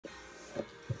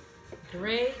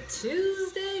Great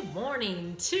Tuesday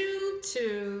morning,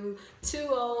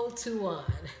 2-2-2021.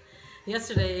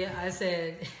 Yesterday I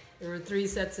said there were 3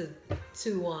 sets of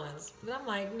 2 ones, but I'm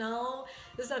like, no,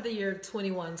 it's not the year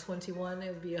 2121. It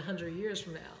would be 100 years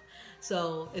from now.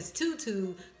 So it's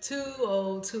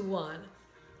 2-2-2021.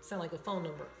 Sound like a phone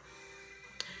number.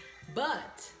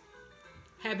 But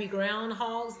happy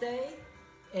Groundhog's Day.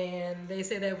 And they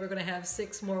say that we're going to have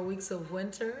 6 more weeks of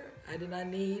winter. I did not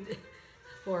need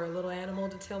for a little animal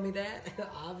to tell me that,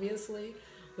 obviously,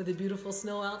 with the beautiful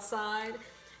snow outside.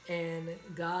 And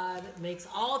God makes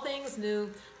all things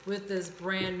new with this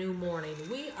brand new morning.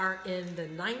 We are in the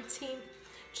 19th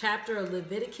chapter of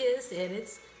Leviticus, and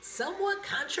it's somewhat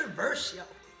controversial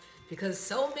because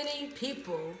so many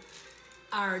people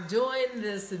are doing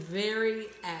this very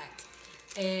act.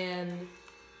 And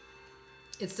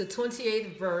it's the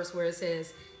 28th verse where it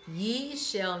says, "Ye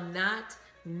shall not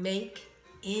make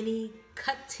any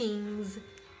cuttings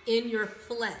in your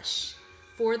flesh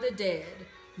for the dead,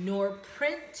 nor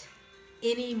print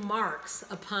any marks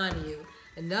upon you."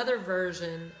 Another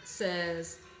version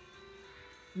says,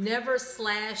 "Never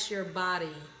slash your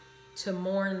body to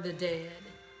mourn the dead."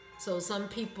 So some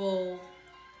people,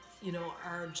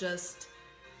 are just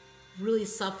really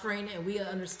suffering, and we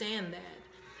understand that.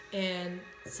 And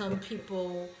some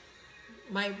people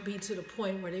might be to the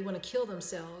point where they want to kill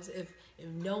themselves. If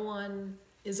no one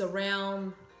is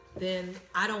around, then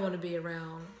I don't want to be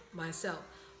around myself.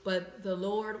 But the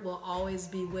Lord will always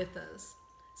be with us.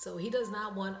 So he does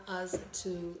not want us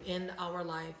to end our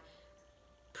life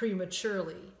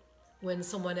prematurely when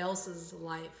someone else's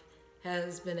life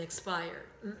has been expired.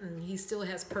 He still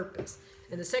has purpose.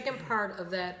 And the second part of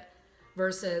that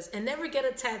verse says, "And never get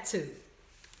a tattoo."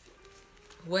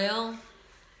 Well,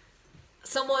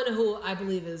 someone who I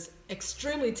believe is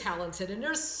extremely talented, and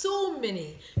there's so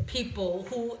many people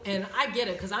who, and I get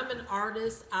it because I'm an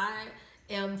artist. I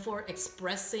am for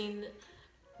expressing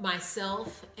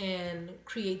myself and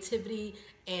creativity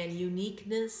and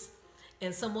uniqueness.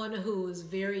 And someone who is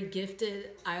very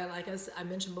gifted, like I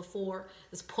mentioned before,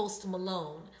 is Post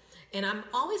Malone. And I'm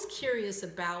always curious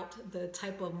about the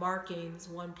type of markings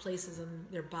one places in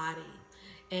their body.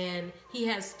 And he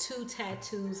has 2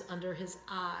 tattoos under his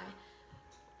eye.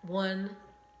 One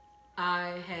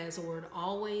eye has the word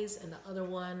always, and the other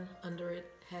one under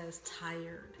it has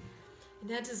tired. And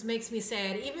that just makes me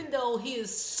sad, even though he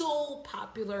is so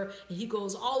popular and he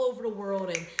goes all over the world,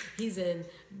 and he's in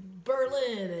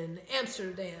Berlin and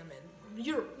Amsterdam and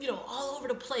Europe, all over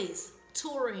the place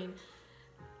touring.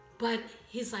 But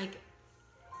he's like,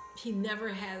 he never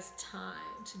has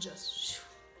time to just...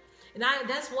 And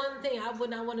that's one thing. I would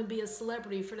not want to be a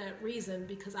celebrity for that reason,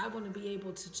 because I want to be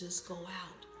able to just go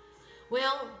out.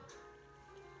 Well,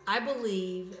 I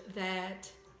believe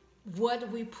that what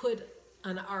we put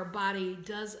on our body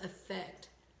does affect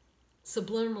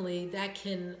subliminally. That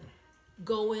can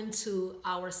go into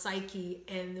our psyche,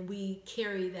 and we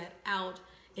carry that out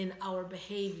in our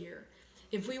behavior.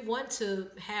 If we want to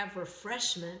have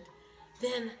refreshment,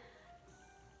 then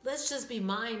let's just be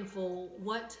mindful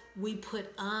what we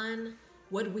put on,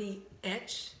 what we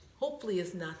etch. Hopefully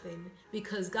it's nothing,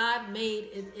 because God made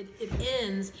it. It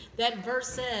ends, that verse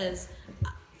says,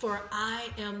 "For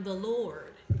I am the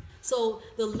Lord." So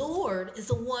the Lord is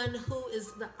the one who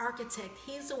is the architect.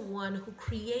 He's the one who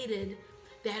created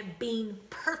that being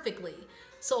perfectly.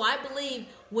 So I believe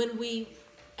when we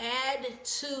add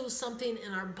to something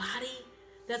in our body,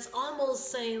 that's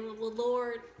almost saying, well,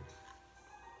 Lord,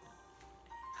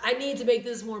 I need to make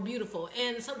this more beautiful.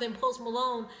 And something Post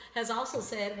Malone has also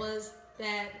said was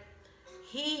that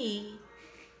he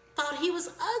thought he was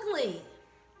ugly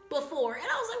before. And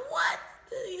I was like, what?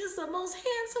 He's the most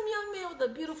handsome young man with the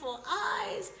beautiful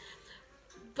eyes.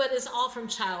 But it's all from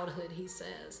childhood, he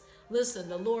says. Listen,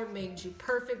 the Lord made you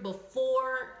perfect.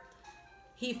 Before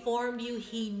he formed you,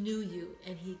 he knew you,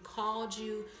 and he called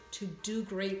you to do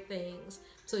great things.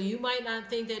 So you might not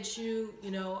think that you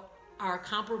are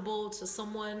comparable to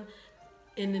someone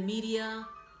in the media,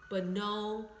 but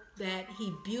know that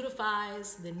he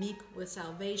beautifies the meek with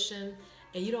salvation,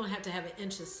 and you don't have to have an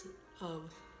inch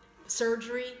of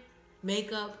surgery,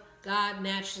 makeup. God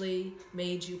naturally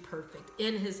made you perfect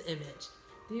in his image.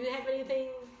 Do you have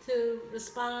anything to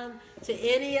respond to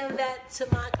any of that,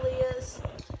 Timocleus,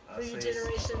 for your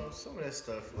generation? Some of that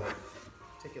stuff,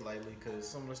 take it lightly, because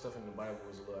some of the stuff in the Bible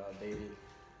is a little outdated.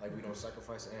 Like, we don't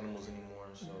sacrifice animals anymore,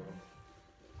 so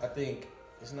I think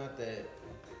it's not that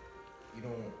you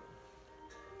don't,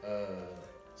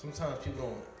 sometimes people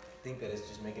don't think that it's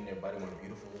just making their body more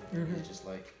beautiful. It's just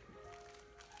like,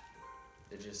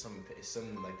 it's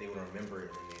something like they want to remember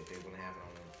it, and they want to have it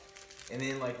on them. And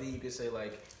then then you could say why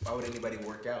would anybody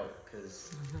work out?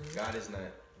 Because God is not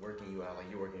working you out,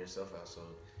 you're working yourself out. So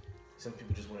some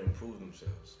people just want to improve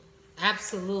themselves. So.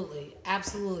 Absolutely,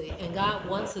 absolutely. And God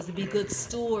wants us to be good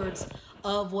stewards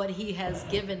of what he has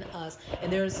given us.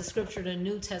 And there is a scripture in the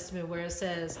New Testament where it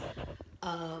says,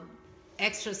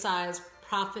 exercise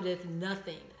profiteth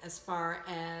nothing as far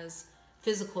as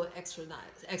physical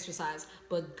exercise,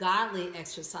 but godly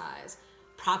exercise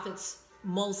profits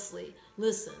mostly.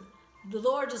 Listen, the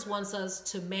Lord just wants us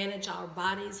to manage our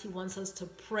bodies. He wants us to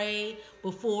pray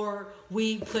before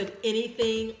we put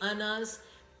anything on us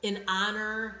in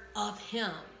honor of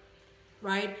him,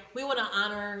 right? We want to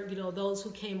honor, those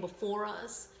who came before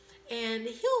us, and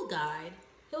he'll guide.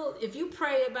 If you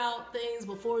pray about things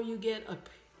before you get a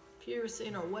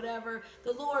piercing or whatever,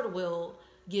 the Lord will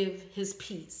give his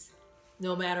peace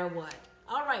no matter what.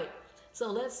 All right, so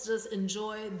let's just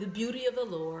enjoy the beauty of the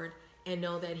Lord and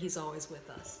know that he's always with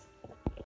us.